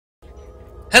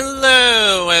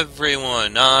Hello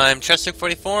everyone, I'm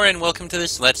Chester44 and welcome to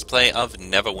this Let's Play of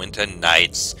Neverwinter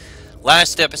Nights.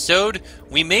 Last episode,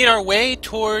 we made our way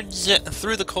through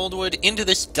the Coldwood into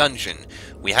this dungeon.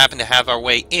 We happen to have our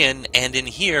way in, and in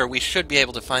here we should be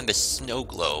able to find the snow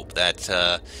globe that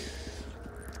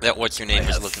what's-her-name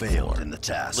is looking for. In the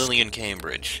task. Lillian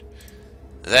Cambridge.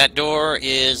 That door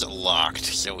is locked,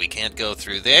 so we can't go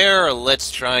through there. Let's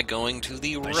try going to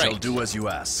the right. I shall do as you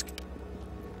ask.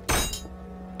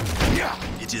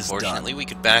 It is Fortunately, done. we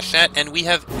could bash that, and we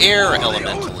have air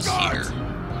elementals here.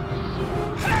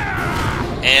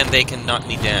 And they can knock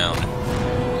me down.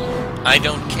 I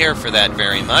don't care for that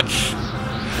very much.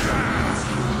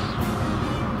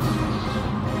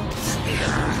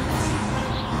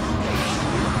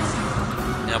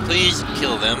 Now please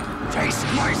kill them. Taste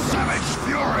my savage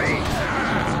fury!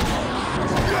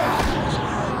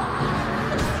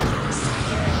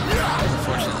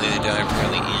 Unfortunately, they die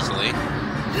fairly easily.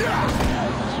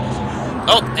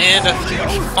 Oh, and a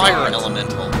huge fire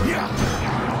elemental.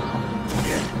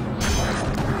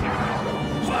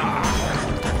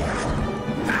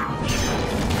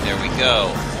 There we go.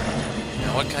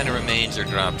 Now, what kind of remains are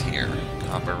dropped here?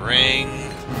 Copper ring,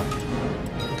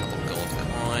 a couple gold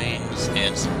coins,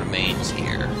 and some remains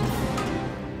here.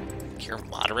 Cure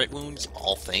moderate wounds,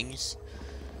 all things.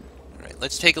 Alright,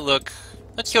 let's take a look.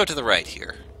 Let's go to the right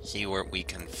here. See what we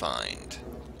can find.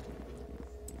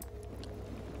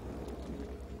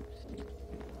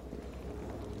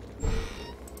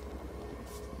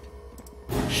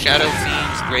 Shadow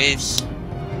Fiend's Graves.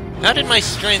 How did my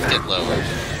strength get lowered?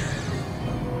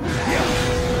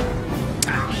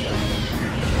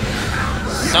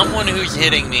 Someone who's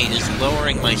hitting me is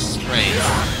lowering my strength.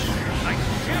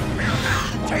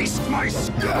 Taste my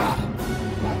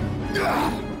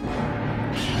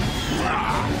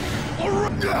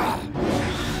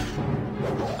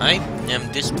I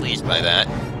am displeased by that.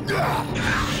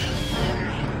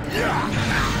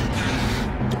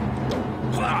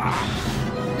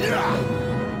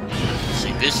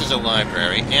 See, this is a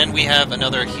library, and we have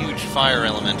another huge fire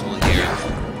elemental here.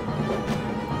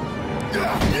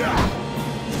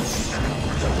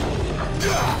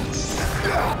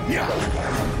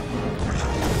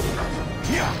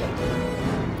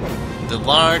 The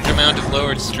large amount of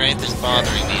lowered strength is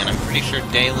bothering me, and I'm pretty sure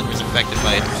Dalen was affected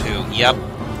by it too. Yep.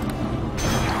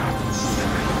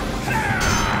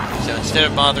 So instead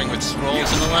of bothering with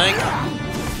scrolls and the like,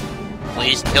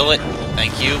 please kill it.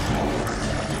 Thank you.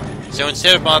 So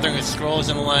instead of bothering with scrolls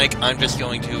and the like, I'm just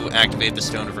going to activate the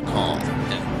Stone of Recall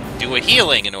and do a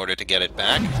healing in order to get it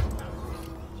back.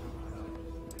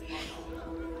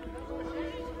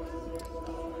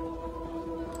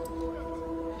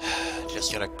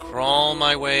 Just gotta crawl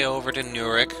my way over to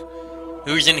Nurik,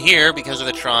 who's in here because of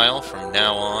the trial from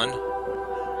now on.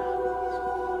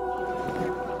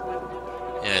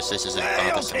 Yes, this isn't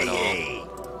bothersome at all.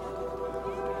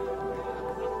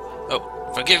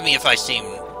 Oh, forgive me if I seem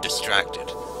distracted.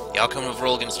 The outcome of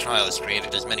Rolgan's trial has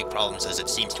created as many problems as it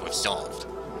seems to have solved.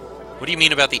 What do you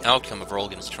mean about the outcome of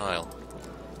Rolgan's trial?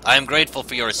 I am grateful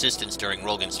for your assistance during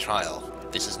Rolgan's trial.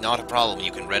 This is not a problem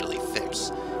you can readily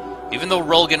fix. Even though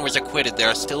Rolgan was acquitted, there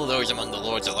are still those among the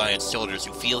Lord's Alliance soldiers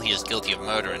who feel he is guilty of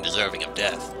murder and deserving of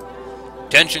death.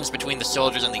 Tensions between the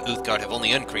soldiers and the Uthgard have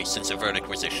only increased since a verdict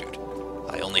was issued.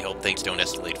 I only hope things don't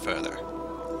escalate further.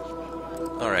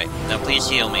 Alright, now please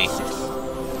heal me.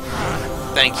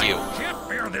 Thank you. I can't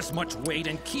bear this much weight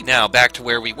and keep... Now, back to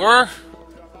where we were.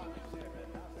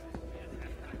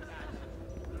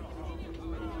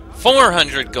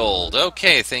 400 gold!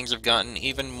 Okay, things have gotten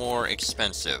even more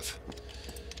expensive.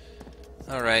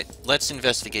 Alright, let's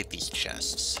investigate these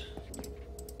chests.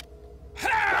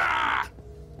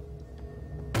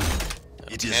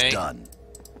 It is done.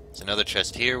 There's another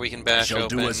chest here we can bash Shall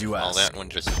open. do as you All ask. that one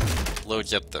just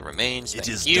loads up the remains. It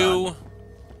Thank is you. done.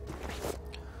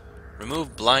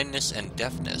 Remove blindness and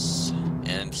deafness.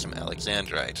 And some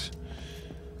alexandrite.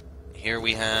 Here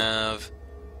we have...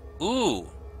 Ooh!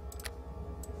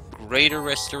 Greater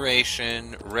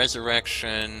restoration,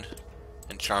 resurrection,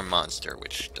 and charm monster,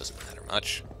 which doesn't matter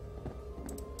much.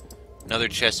 Another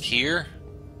chest here.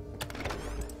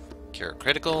 Cure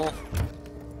critical.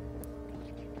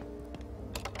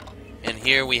 And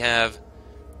here we have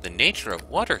the nature of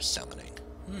water summoning.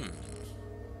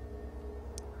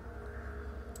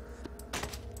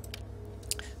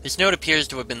 This note appears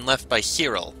to have been left by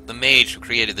Cyril, the mage who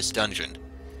created this dungeon.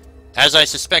 As I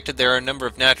suspected, there are a number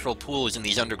of natural pools in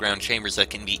these underground chambers that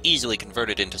can be easily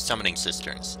converted into summoning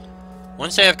cisterns.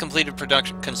 Once I have completed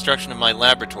construction of my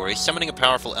laboratory, summoning a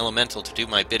powerful elemental to do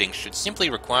my bidding should simply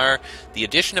require the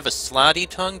addition of a slotty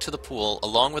tongue to the pool,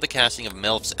 along with the casting of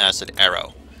Melf's acid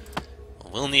arrow.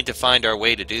 We'll need to find our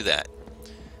way to do that.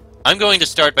 I'm going to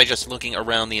start by just looking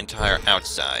around the entire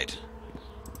outside.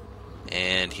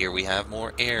 And here we have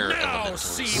more air elementals.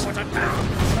 See what a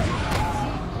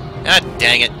God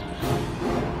dang it.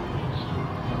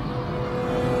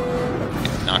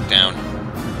 Get knocked down.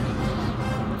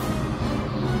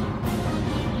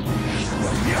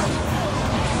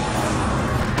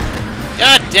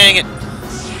 God dang it.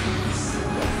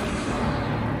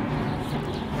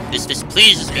 This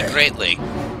displeases me greatly.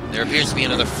 There appears to be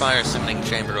another fire summoning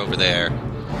chamber over there.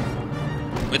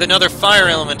 With another fire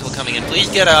elemental coming in, please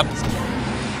get up.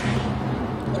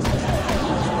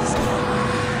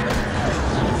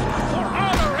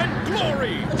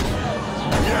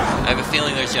 I have a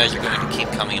feeling those guys are going to keep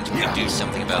coming until we do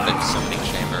something about that summoning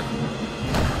chamber.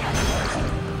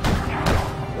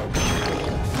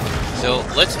 So,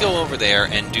 let's go over there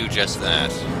and do just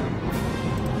that.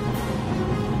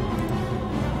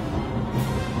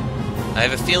 I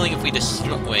have a feeling if we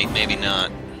destroy... Wait, maybe not.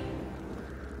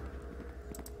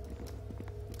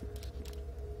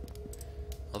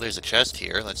 Well, there's a chest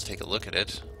here. Let's take a look at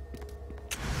it.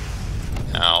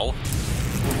 Ow.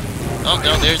 Oh,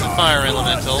 no, there's the fire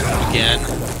elemental again.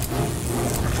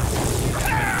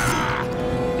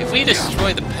 If we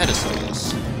destroy the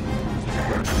pedestals,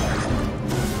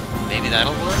 maybe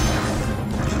that'll work?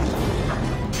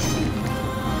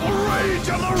 The rage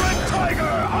of the Red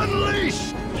Tiger,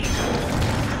 unleashed!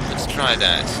 Let's try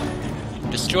that.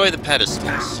 Destroy the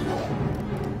pedestals.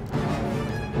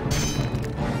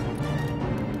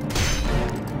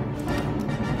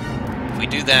 If we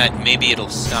do that, maybe it'll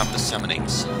stop the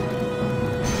summonings.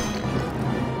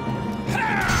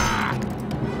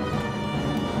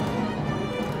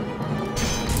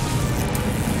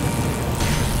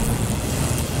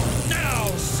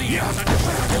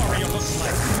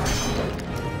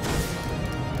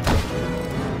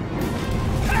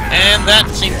 And that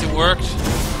seemed to work.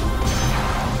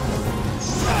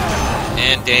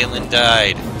 And Dalen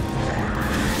died.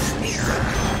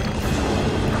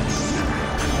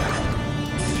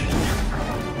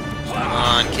 Come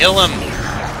on, kill him!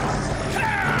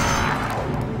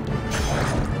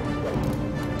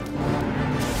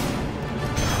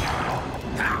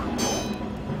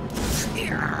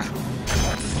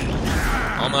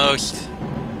 Almost.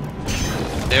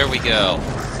 There we go.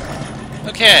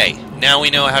 Okay, now we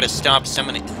know how to stop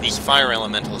summoning these fire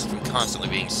elementals from constantly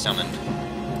being summoned.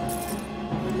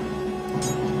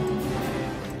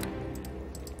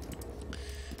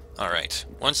 Alright,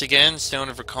 once again, Stone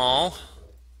of Recall.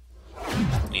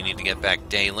 We need to get back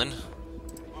Dalen.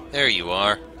 There you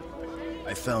are.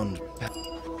 I found...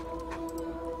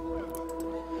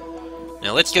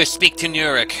 Now let's go speak to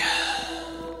Nurik.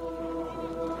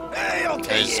 Hey,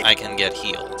 Because I can get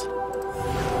healed.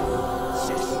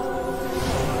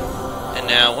 And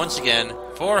now, once again,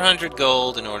 400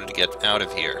 gold in order to get out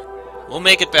of here. We'll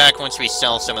make it back once we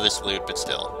sell some of this loot, but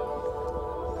still.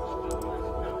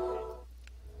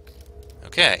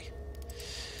 Okay.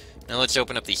 Now let's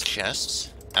open up these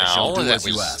chests. Ow, that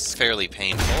was fairly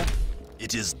painful.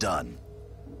 It is done.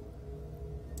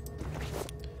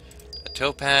 A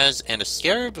topaz and a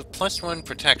scarab of +1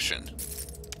 protection.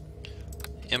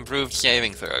 Improved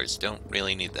saving throws. Don't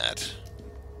really need that.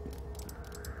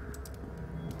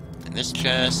 In this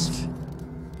chest,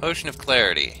 Potion of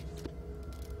Clarity.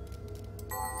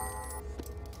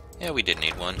 Yeah, we did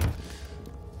need one.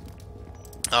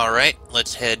 Alright,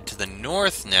 let's head to the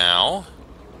north now.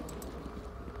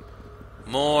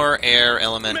 More air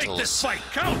elementals. Make this fight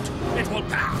count! It will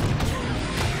pass!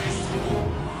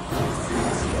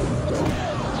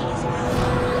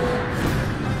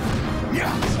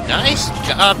 Nice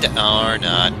job, or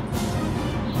not.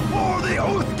 For the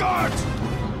Oath Guards!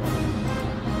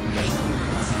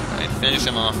 Alright, finish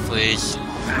him off, please.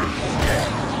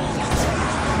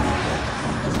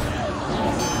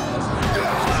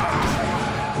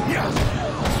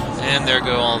 And there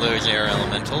go all those air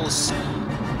elementals.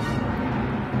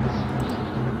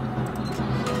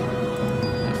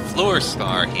 A floor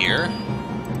spar here.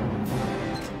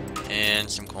 And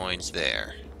some coins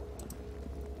there.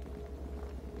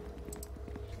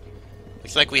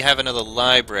 Looks like we have another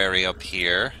library up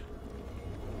here.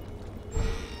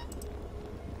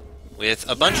 With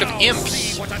a bunch of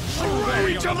imps. What a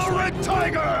Rage of the Red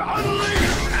Tiger,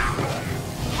 unleashed!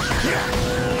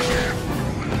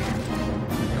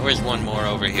 There was one more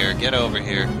over here. Get over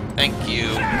here. Thank you.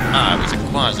 Ah, it was a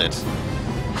closet.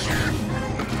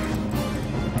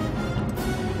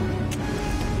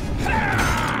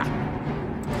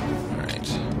 Alright.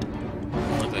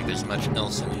 Look like there's much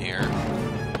else in here.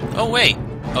 Oh, wait!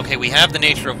 Okay, we have the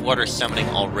nature of water summoning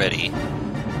already.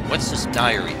 What's this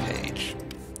diary page?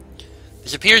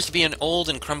 This appears to be an old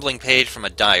and crumbling page from a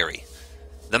diary.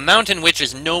 The Mountain Witch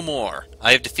is no more.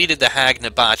 I have defeated the hag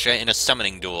Nabacha in a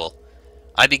summoning duel.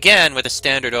 I began with a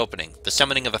standard opening, the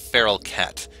summoning of a feral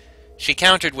cat. She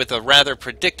countered with a rather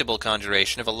predictable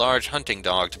conjuration of a large hunting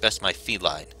dog to best my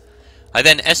feline. I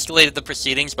then escalated the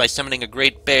proceedings by summoning a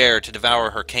great bear to devour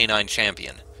her canine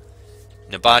champion.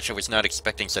 Nabacha was not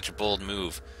expecting such a bold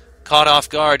move. Caught off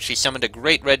guard, she summoned a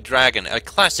great red dragon, a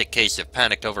classic case of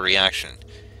panicked overreaction.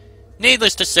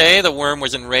 Needless to say, the worm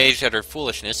was enraged at her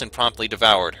foolishness and promptly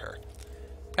devoured her.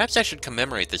 Perhaps I should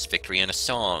commemorate this victory in a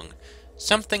song,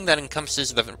 something that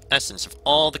encompasses the essence of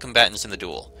all the combatants in the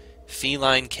duel.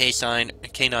 Feline,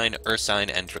 canine, ursine,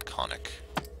 and draconic.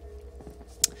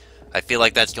 I feel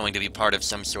like that's going to be part of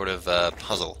some sort of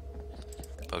puzzle.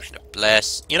 Potion of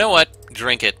Bless. You know what?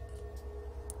 Drink it.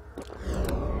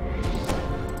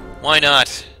 Why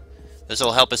not?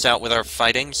 This'll help us out with our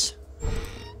fightings.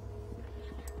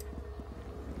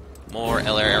 More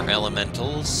air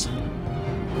elementals.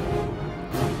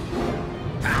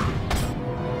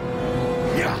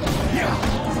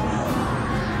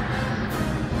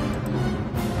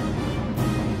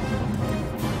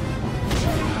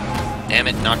 Damn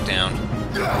it, knockdown.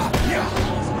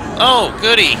 Oh,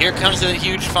 goody! Here comes a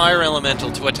huge fire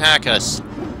elemental to attack us.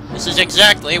 This is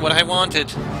exactly what I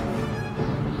wanted.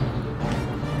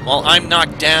 Well, I'm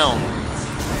knocked down.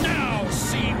 Now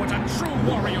see what a true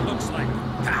warrior looks like.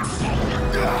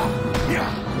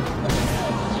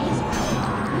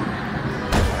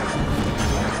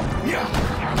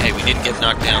 Hey, we didn't get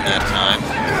knocked down that time.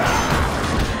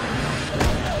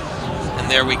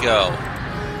 And there we go.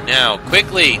 Now,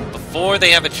 quickly, before they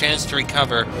have a chance to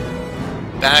recover,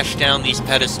 bash down these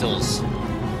pedestals.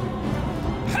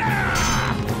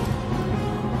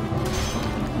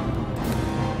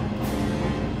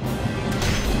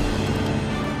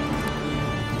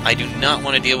 I do not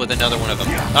want to deal with another one of them.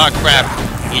 Ah, crap!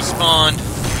 He spawned.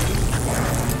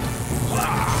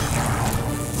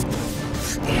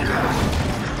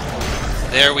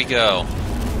 There we go.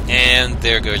 And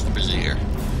there goes the Brazier.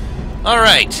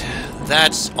 Alright,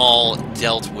 that's all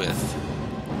dealt with.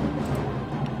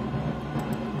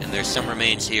 And there's some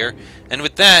remains here. And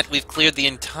with that, we've cleared the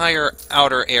entire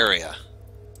outer area.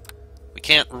 We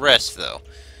can't rest, though.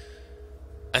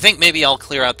 I think maybe I'll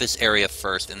clear out this area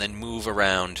first and then move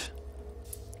around.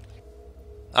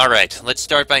 Alright, let's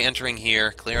start by entering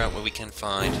here, clear out what we can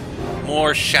find.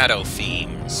 More shadow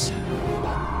fiends.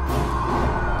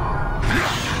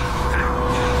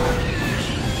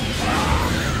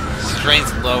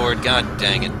 Strength lowered, god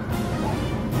dang it.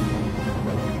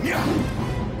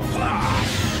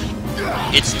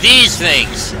 It's these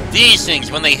things! These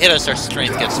things, when they hit us, our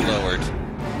strength gets lowered.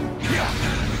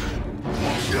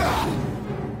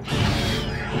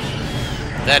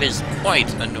 That is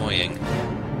quite annoying.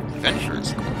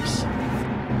 Adventurer's Corpse.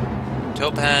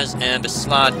 Topaz and a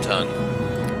Slod Tongue.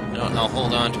 No, I'll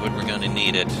hold on to it, we're gonna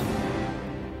need it.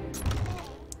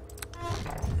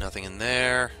 Nothing in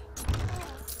there.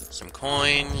 Some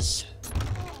coins.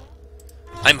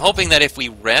 I'm hoping that if we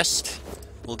rest,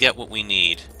 we'll get what we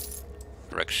need.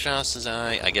 Rakshasa's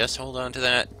Eye, I guess hold on to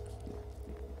that.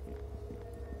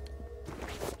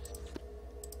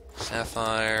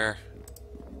 Sapphire.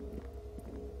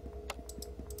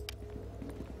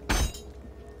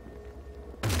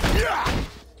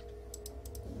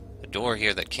 A door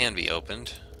here that can be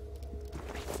opened.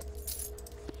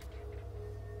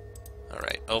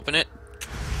 Alright, open it.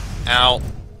 Ow.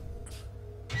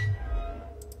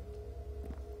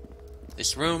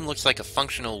 This room looks like a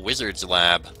functional wizard's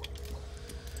lab.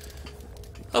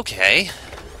 Okay.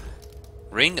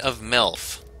 Ring of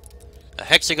Melf. A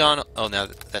hexagon... Oh, now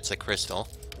that's a crystal.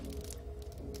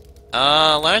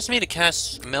 Allows me to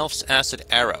cast Melf's Acid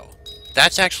Arrow.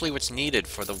 That's actually what's needed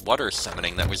for the water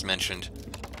summoning that was mentioned.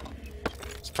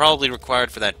 It's probably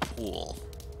required for that pool.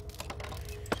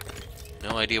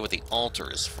 No idea what the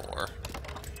altar is for.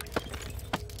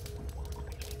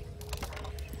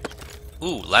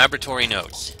 Ooh, laboratory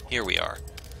notes. Here we are.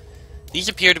 These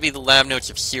appear to be the lab notes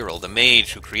of Cyril, the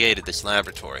mage who created this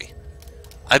laboratory.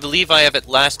 I believe I have at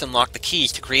last unlocked the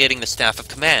keys to creating the Staff of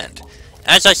Command.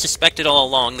 As I suspected all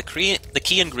along, the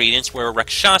key ingredients were a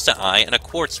Rakshasa Eye and a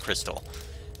quartz crystal.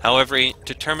 However,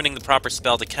 determining the proper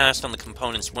spell to cast on the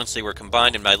components once they were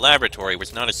combined in my laboratory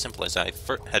was not as simple as I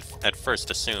had at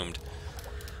first assumed.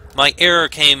 My error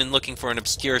came in looking for an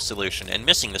obscure solution, and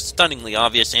missing the stunningly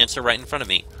obvious answer right in front of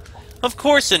me. Of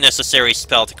course the necessary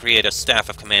spell to create a Staff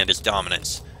of Command is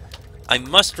Dominance. I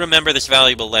must remember this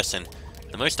valuable lesson.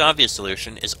 The most obvious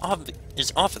solution is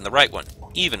often the right one,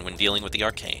 even when dealing with the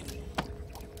arcane.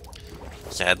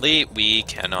 Sadly, we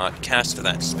cannot cast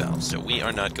that spell, so we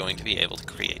are not going to be able to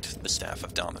create the Staff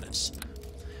of Dominance.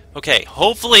 Okay,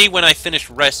 hopefully when I finish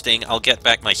resting, I'll get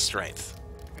back my strength.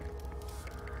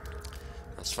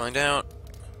 Let's find out.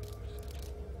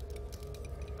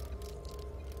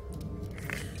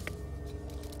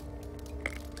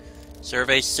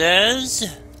 Survey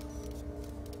says...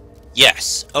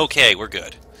 yes. Okay, we're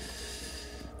good.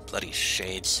 Bloody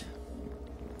shades.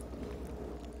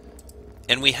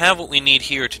 And we have what we need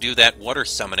here to do that water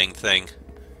summoning thing,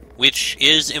 which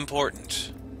is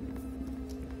important.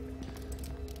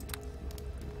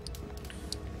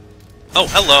 Oh,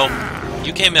 hello.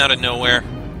 You came out of nowhere.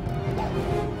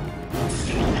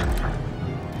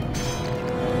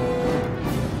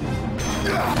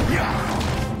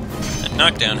 That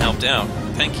knockdown helped out.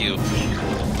 Thank you.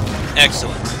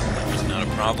 Excellent. That was not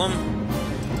a problem.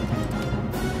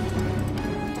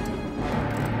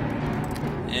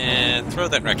 And throw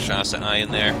that Rakshasa Eye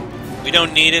in there. We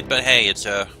don't need it, but hey, it's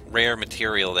a rare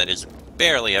material that is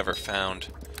barely ever found.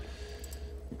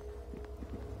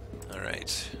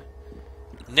 Alright.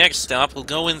 Next stop, we'll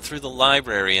go in through the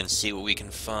library and see what we can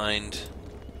find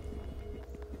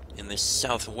in this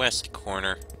southwest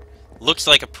corner. Looks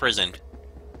like a prison,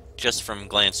 just from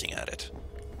glancing at it.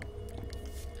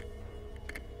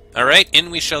 Alright,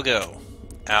 in we shall go.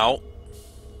 Ow.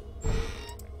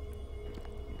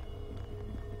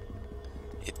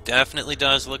 It definitely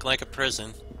does look like a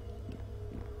prison.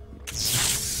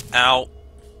 Ow.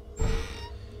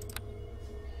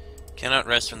 Cannot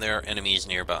rest when there are enemies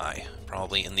nearby.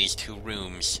 Probably in these two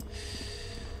rooms.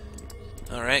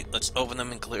 Alright, let's open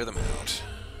them and clear them out.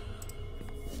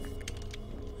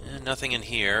 Nothing in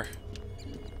here.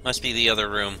 Must be the other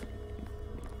room.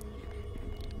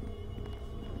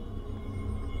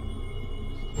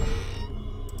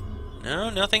 No,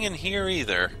 nothing in here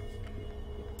either.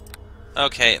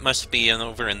 Okay, it must be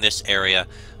over in this area.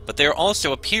 But there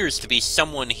also appears to be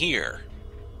someone here.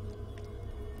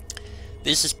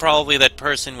 This is probably that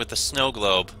person with the snow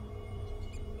globe.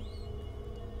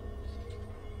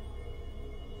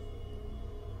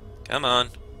 Come on.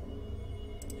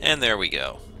 And there we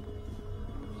go.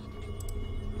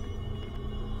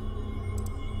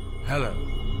 Hello.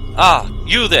 Ah,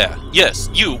 you there. Yes,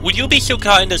 you. Would you be so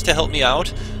kind as to help me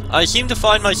out? I seem to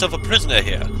find myself a prisoner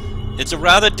here. It's a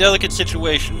rather delicate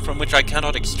situation from which I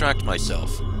cannot extract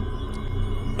myself.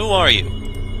 Who are you?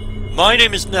 My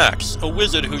name is Nax, a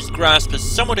wizard whose grasp has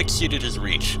somewhat exceeded his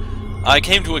reach. I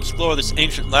came to explore this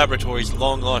ancient laboratory's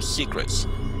long-lost secrets.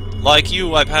 Like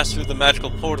you, I passed through the magical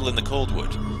portal in the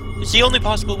Coldwood. It's the only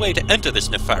possible way to enter this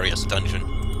nefarious dungeon.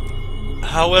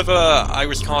 However, I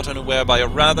was caught unaware by a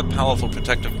rather powerful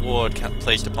protective ward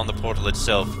placed upon the portal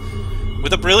itself.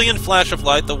 With a brilliant flash of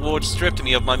light, the ward stripped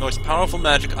me of my most powerful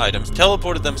magic items,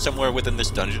 teleported them somewhere within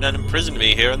this dungeon, and imprisoned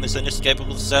me here in this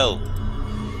inescapable cell.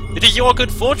 It is your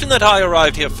good fortune that I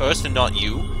arrived here first and not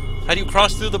you. Had you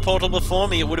crossed through the portal before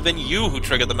me, it would have been you who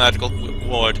triggered the magical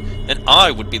ward, and I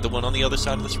would be the one on the other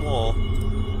side of this wall.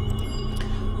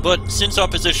 But since our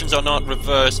positions are not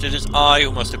reversed, it is I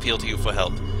who must appeal to you for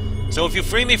help. So if you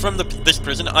free me from this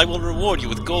prison, I will reward you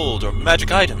with gold or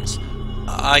magic items.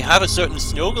 I have a certain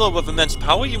snow globe of immense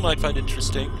power you might find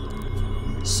interesting.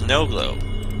 Snow globe.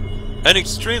 An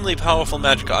extremely powerful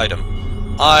magic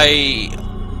item. I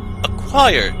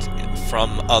acquired it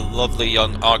from a lovely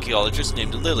young archaeologist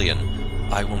named Lillian.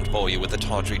 I won't bore you with the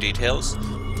tawdry details.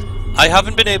 I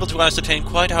haven't been able to ascertain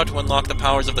quite how to unlock the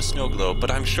powers of the snow globe,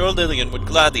 but I'm sure Lillian would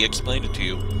gladly explain it to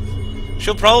you.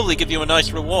 She'll probably give you a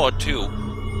nice reward, too.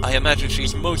 I imagine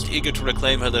she's most eager to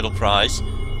reclaim her little prize.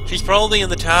 She's probably in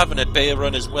the tavern at Bay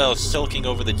Run as well, sulking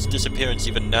over its disappearance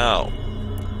even now.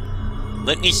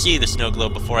 Let me see the snow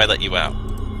globe before I let you out.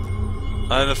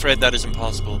 I'm afraid that is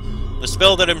impossible. The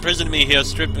spell that imprisoned me here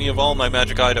stripped me of all my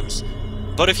magic items.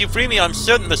 But if you free me, I'm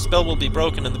certain the spell will be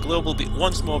broken and the globe will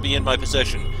once more be in my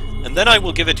possession, and then I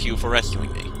will give it to you for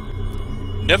rescuing me.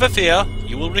 Never fear,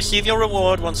 you will receive your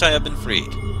reward once I have been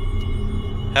freed.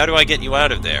 How do I get you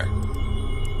out of there?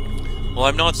 Well,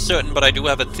 I'm not certain, but I do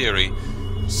have a theory.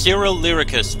 Cyril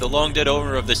Lyricus, the long-dead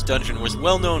owner of this dungeon, was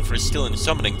well known for his skill in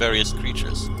summoning various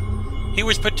creatures. He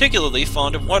was particularly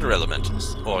fond of water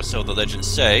elementals, or so the legends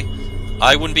say.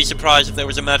 I wouldn't be surprised if there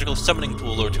was a magical summoning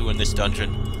pool or two in this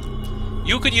dungeon.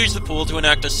 You could use the pool to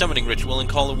enact a summoning ritual and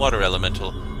call a water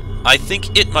elemental. I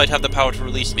think it might have the power to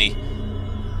release me.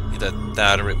 Either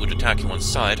that or it would attack you on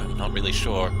sight, I'm not really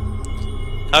sure.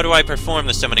 How do I perform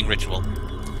the summoning ritual?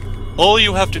 All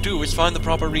you have to do is find the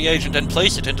proper reagent and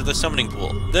place it into the summoning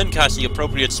pool, then cast the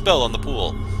appropriate spell on the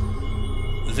pool.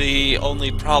 The only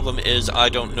problem is I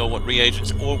don't know what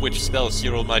reagents or which spells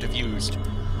Cyril might have used.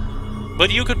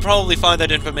 But you could probably find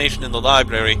that information in the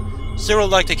library. Cyril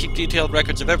liked to keep detailed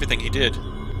records of everything he did.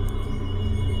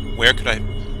 Where could I,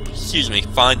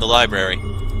 find the library?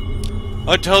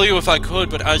 I'd tell you if I could,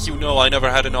 but as you know, I never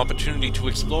had an opportunity to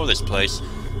explore this place.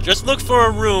 Just look for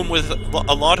a room with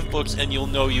a lot of books and you'll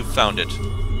know you've found it.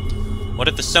 What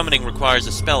if the summoning requires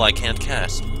a spell I can't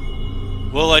cast?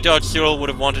 Well, I doubt Cyril would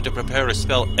have wanted to prepare a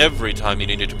spell every time he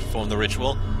needed to perform the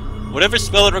ritual. Whatever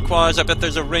spell it requires, I bet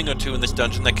there's a ring or two in this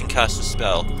dungeon that can cast a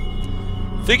spell.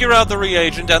 Figure out the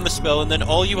reagent and the spell, and then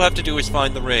all you have to do is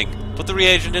find the ring. Put the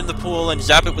reagent in the pool and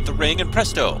zap it with the ring, and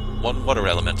presto! One water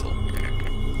elemental.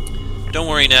 Don't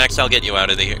worry, Nax, I'll get you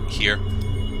out of here.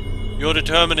 Your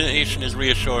determination is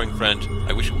reassuring, friend.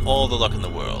 I wish you all the luck in the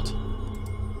world.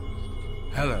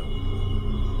 Hello.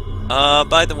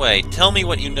 By the way, tell me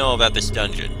what you know about this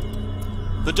dungeon.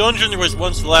 The dungeon was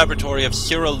once the laboratory of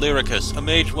Cyril Lyricus, a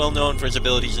mage well known for his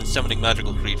abilities in summoning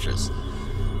magical creatures.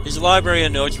 His library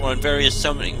and notes were on various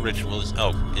summoning rituals.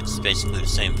 Oh, it's basically the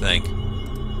same thing.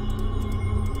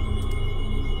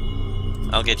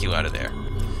 I'll get you out of there.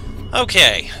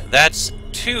 Okay, that's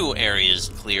 2 areas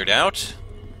cleared out.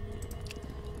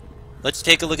 Let's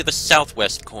take a look at the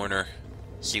southwest corner.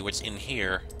 See what's in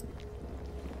here.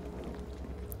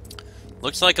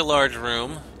 Looks like a large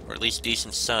room, or at least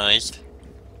decent sized.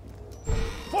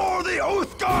 For the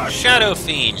Oath Guard! Shadow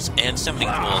Fiends and Summoning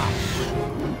Pool.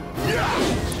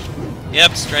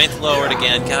 Yep, strength lowered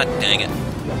again. God dang it.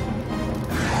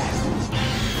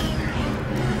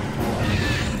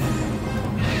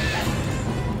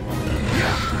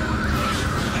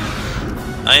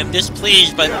 I am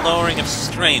displeased by the lowering of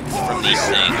strength from these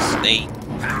things. They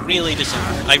really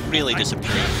I really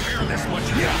disapprove.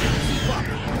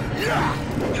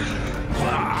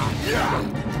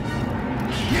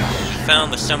 We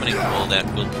found the summoning pool that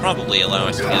will probably allow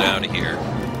us to get out of here.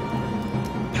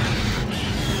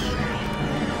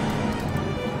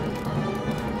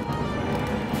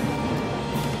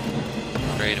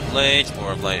 Creative Blades,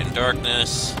 War of Light and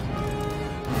Darkness.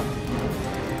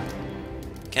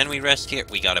 Can we rest here?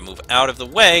 We gotta move out of the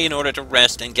way in order to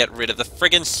rest and get rid of the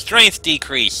friggin' strength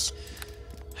decrease!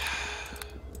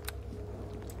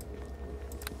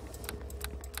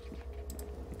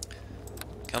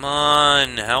 Come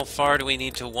on! How far do we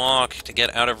need to walk to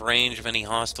get out of range of any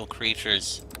hostile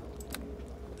creatures?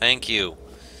 Thank you.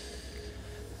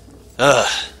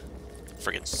 Ugh.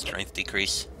 Friggin' strength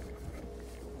decrease.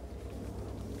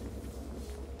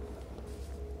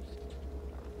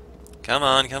 Come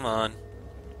on, come on.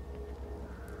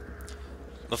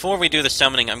 Before we do the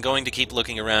summoning, I'm going to keep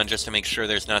looking around just to make sure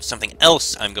there's not something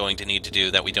else I'm going to need to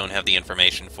do that we don't have the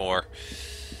information for.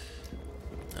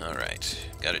 Alright,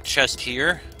 got a chest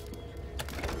here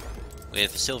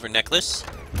with a silver necklace,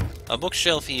 a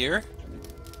bookshelf here,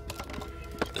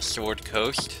 the Sword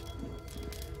Coast,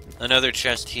 another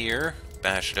chest here,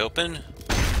 bashed open.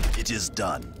 It is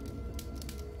done.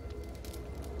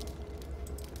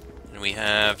 And we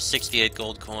have 68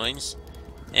 gold coins.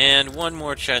 And one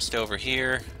more chest over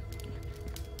here.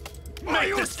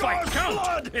 Make this fight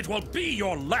count! It will be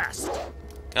your last!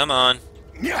 Come on.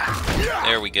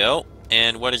 There we go.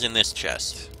 And what is in this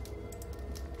chest?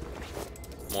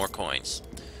 More coins.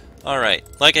 Alright,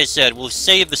 like I said, we'll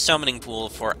save the summoning pool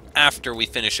for after we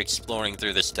finish exploring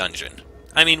through this dungeon.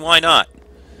 I mean, why not?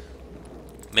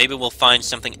 Maybe we'll find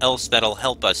something else that'll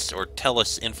help us or tell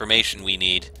us information we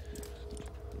need.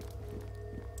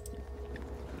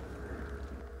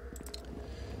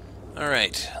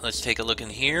 Alright, let's take a look in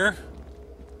here.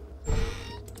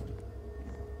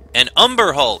 An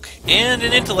Umber Hulk and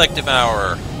an Intellect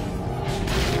Devourer.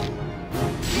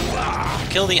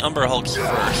 Kill the Umber Hulks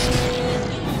first.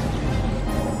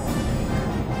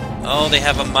 Oh, they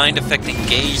have a mind-affecting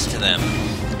gaze to them.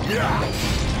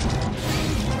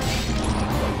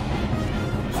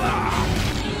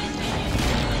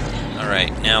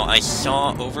 Alright, now I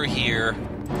saw over here...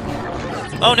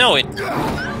 Oh no, it...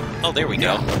 Oh, there we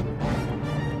go.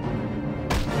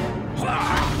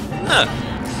 Huh.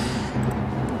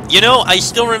 You know, I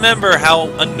still remember how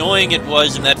annoying it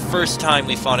was in that first time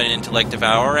we fought an Intellect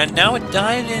Devourer, and now it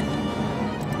died in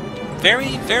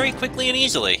very, very quickly and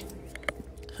easily.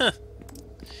 Huh.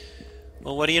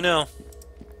 Well, what do you know?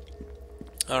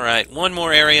 Alright, one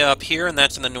more area up here, and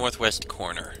that's in the northwest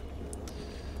corner.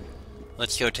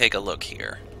 Let's go take a look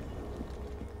here.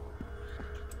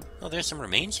 Oh, there's some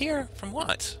remains here? From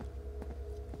what?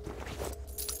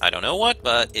 I don't know what,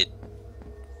 but it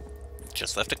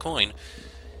just left a coin.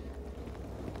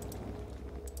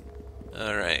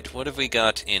 Alright, what have we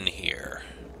got in here?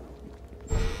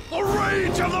 The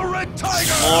rage of the Red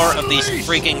Tiger! More of these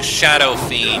freaking Shadow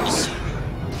Fiends.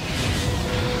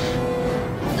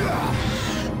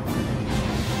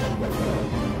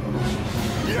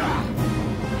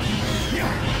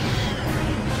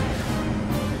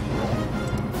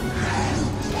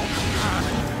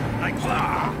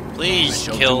 Please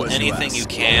kill anything you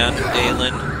can,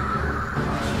 Dalen.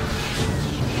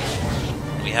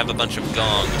 We have a bunch of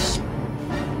gongs.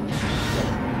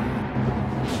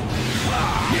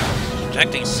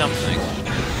 Protecting something.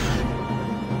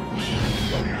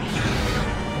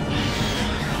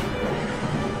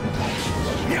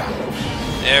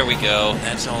 There we go.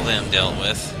 That's all them dealt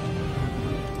with.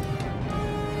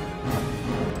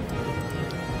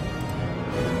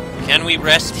 Can we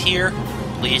rest here?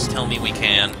 Please tell me we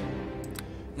can.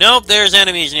 Nope, there's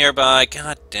enemies nearby.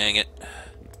 God dang it.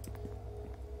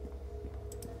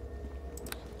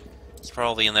 It's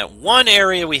probably in that one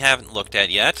area we haven't looked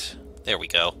at yet. There we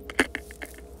go.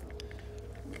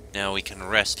 Now we can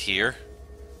rest here.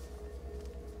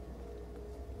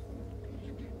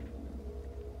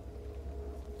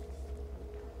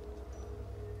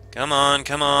 Come on,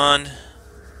 come on.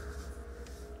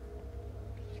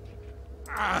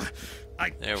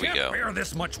 There we go. Bear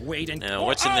this much weight and now,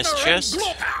 what's in this chest?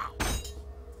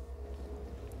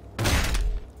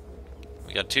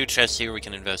 We got 2 chests here we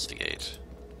can investigate.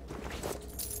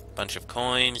 Bunch of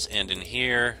coins, and in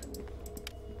here...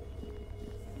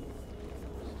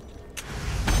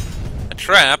 a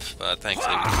trap, but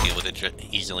thankfully we can deal with it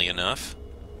easily enough.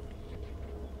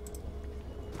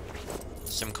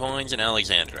 Some coins and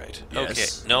Alexandrite.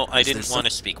 Yes. Okay, no, I didn't want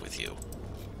to speak with you.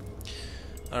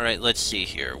 Alright, let's see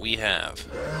here. We have...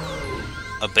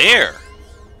 a bear!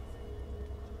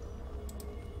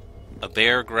 A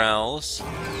bear growls.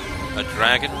 A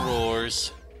dragon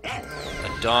roars.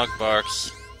 A dog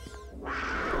barks.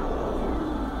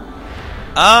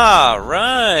 Ah,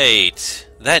 right!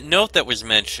 That note that was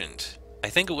mentioned. I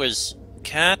think it was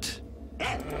cat,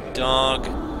 dog,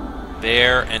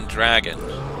 bear, and dragon.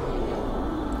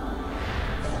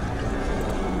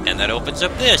 And that opens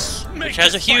up this, which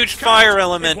has a huge fire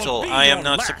elemental. I am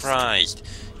not surprised.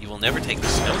 You will never take the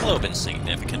snow globe,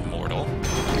 insignificant mortal.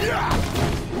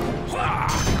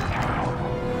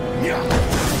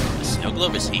 The snow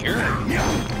globe is here?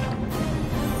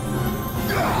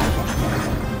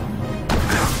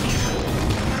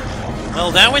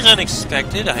 Well, that was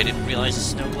unexpected. I didn't realize the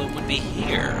snow globe would be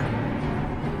here.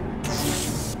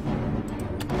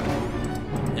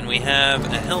 And we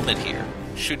have a helmet here.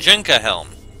 Shujenka helm.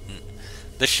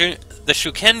 The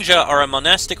Shukenja are a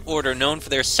monastic order known for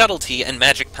their subtlety and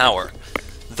magic power.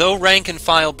 Though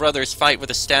rank-and-file brothers fight with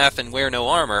a staff and wear no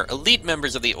armor, elite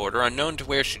members of the order are known to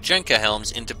wear Shujenka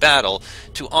helms into battle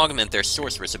to augment their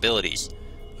sorceress abilities.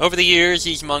 Over the years,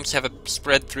 these monks have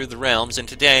spread through the realms, and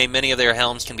today, many of their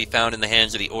helms can be found in the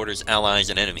hands of the Order's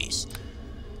allies and enemies.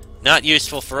 Not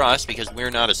useful for us, because we're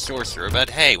not a sorcerer,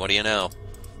 but hey, what do you know?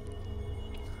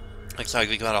 Looks like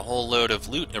we got a whole load of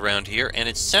loot around here, and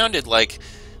it sounded like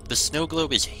the snow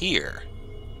globe is here.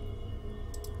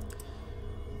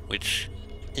 Which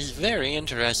is very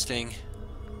interesting.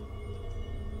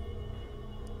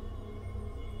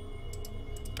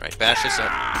 Alright, bash this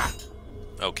up.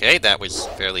 Okay, that was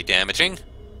fairly damaging.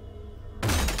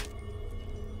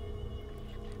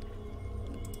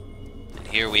 And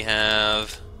here we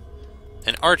have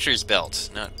an archer's belt.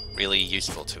 Not really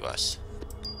useful to us.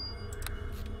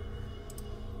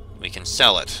 We can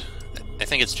sell it. I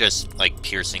think it's just, like,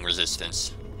 piercing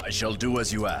resistance. I shall do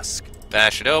as you ask.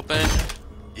 Bash it open.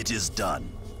 It is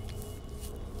done.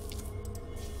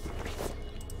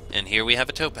 And here we have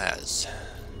a topaz.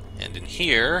 And in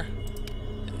here,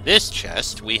 in this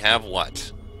chest, we have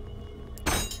what?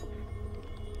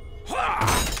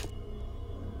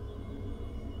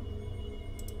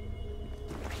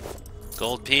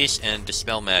 Gold piece and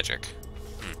dispel magic.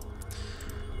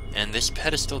 And this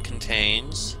pedestal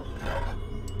contains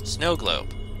snow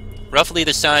globe. Roughly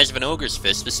the size of an ogre's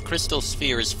fist, this crystal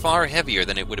sphere is far heavier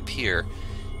than it would appear.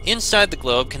 Inside the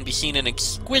globe can be seen an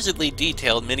exquisitely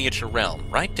detailed miniature realm,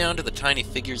 right down to the tiny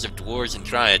figures of dwarves and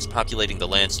dryads populating the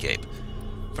landscape.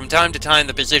 From time to time,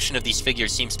 the position of these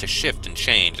figures seems to shift and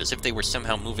change, as if they were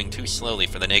somehow moving too slowly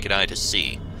for the naked eye to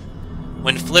see.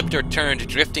 When flipped or turned,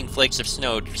 drifting flakes of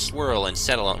snow swirl and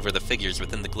settle over the figures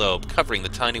within the globe, covering the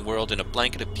tiny world in a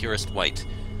blanket of purest white.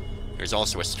 There's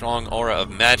also a strong aura of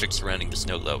magic surrounding the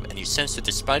snow globe, and you sense that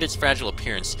despite its fragile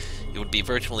appearance, it would be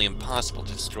virtually impossible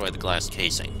to destroy the glass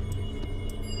casing.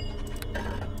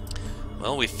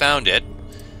 Well, we found it,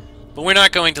 but we're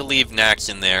not going to leave Nax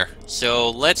in there,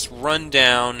 so let's run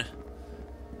down,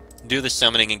 do the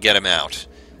summoning, and get him out.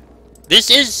 This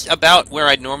is about where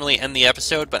I'd normally end the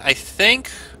episode, but I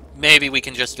think maybe we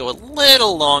can just go a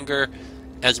little longer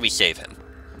as we save him.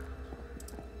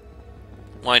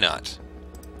 Why not?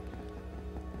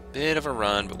 Bit of a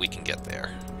run, but we can get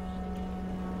there.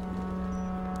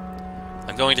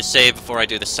 I'm going to save before I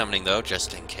do the summoning, though,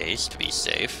 just in case, to be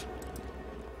safe.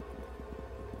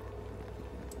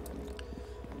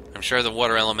 I'm sure the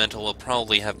water elemental will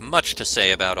probably have much to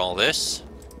say about all this.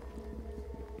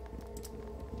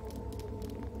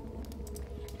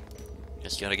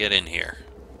 Just gotta get in here.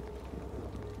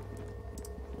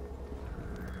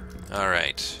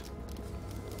 Alright.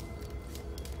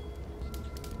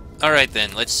 Alright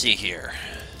then, let's see here.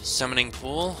 Summoning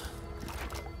pool.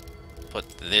 Put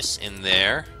this in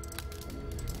there.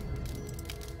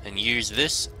 And use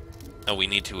this. Oh, we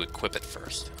need to equip it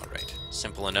first. Alright,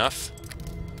 simple enough.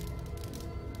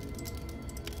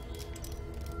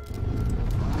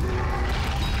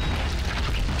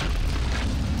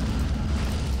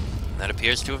 That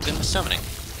appears to have been the summoning.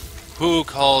 Who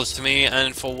calls to me,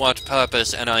 and for what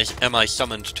purpose am I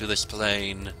summoned to this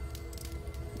plane?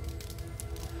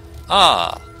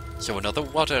 Ah, so another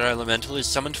water elemental is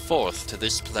summoned forth to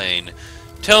this plane.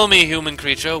 Tell me, human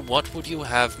creature, what would you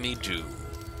have me do?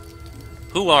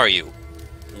 Who are you?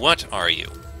 What are you?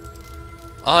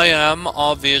 I am,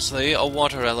 obviously, a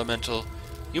water elemental.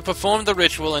 You performed the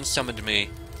ritual and summoned me.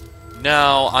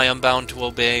 Now I am bound to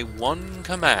obey one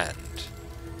command.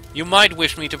 You might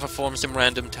wish me to perform some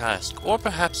random task, or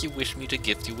perhaps you wish me to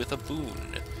gift you with a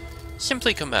boon.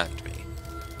 Simply command me.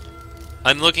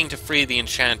 I'm looking to free the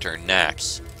enchanter,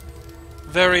 Nax.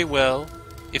 Very well.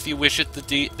 If you wish it,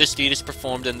 this deed is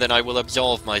performed, and then I will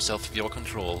absolve myself of your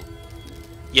control.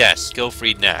 Yes, go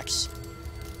free Nax.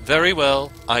 Very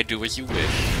well, I do as you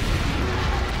wish.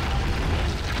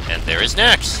 And there is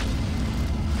Nax.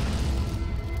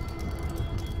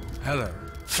 Hello.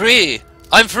 Free!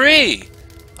 I'm free!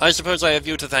 I suppose I have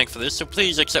you to thank for this, so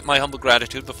please accept my humble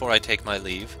gratitude before I take my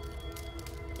leave.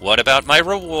 What about my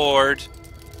reward?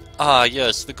 Ah,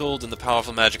 yes, the gold and the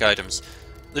powerful magic items.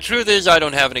 The truth is, I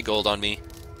don't have any gold on me.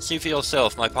 See for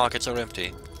yourself, my pockets are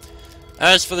empty.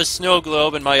 As for the snow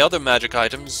globe and my other magic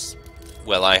items,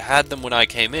 well, I had them when I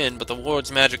came in, but the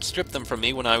ward's magic stripped them from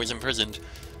me when I was imprisoned.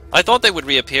 I thought they would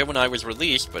reappear when I was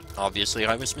released, but obviously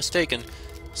I was mistaken.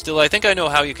 Still, I think I know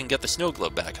how you can get the snow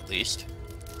globe back, at least.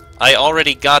 I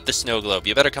already got the snow globe.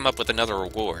 You better come up with another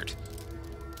reward.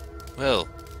 Well,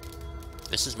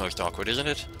 this is most awkward, isn't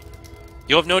it?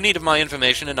 You have no need of my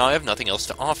information, and I have nothing else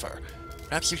to offer.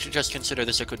 Perhaps you should just consider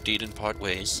this a good deed and part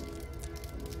ways.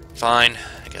 Fine.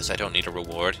 I guess I don't need a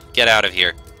reward. Get out of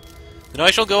here. Then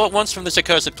I shall go at once from this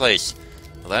accursed place.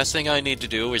 The last thing I need to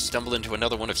do is stumble into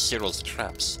another one of Cyril's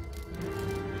traps.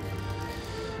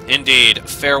 Indeed.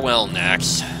 Farewell,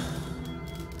 Nax.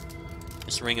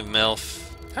 This Ring of Melf...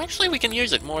 Actually, we can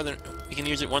use it more than... We can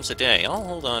use it once a day. I'll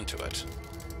hold on to it.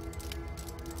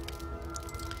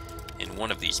 In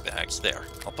one of these bags. There.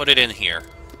 I'll put it in here.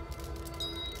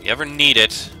 If we ever need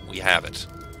it, we have it.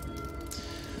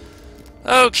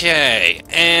 Okay,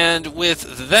 and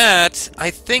with that,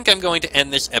 I think I'm going to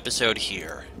end this episode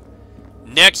here.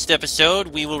 Next episode,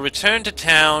 we will return to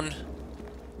town,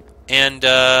 and,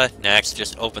 Nax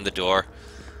just opened the door.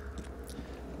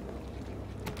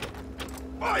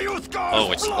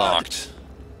 Oh, it's locked.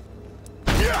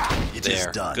 It is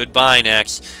done. Goodbye,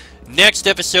 Nax. Next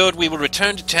episode, we will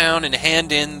return to town and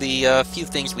hand in the few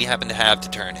things we happen to have to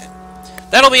turn in.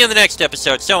 That'll be in the next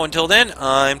episode. So until then,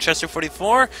 I'm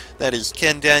Chester44. That is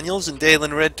Ken Daniels and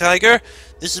Dalen Red Tiger.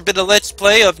 This has been a Let's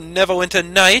Play of Neverwinter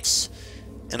Nights,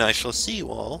 and I shall see you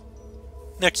all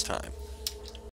next time.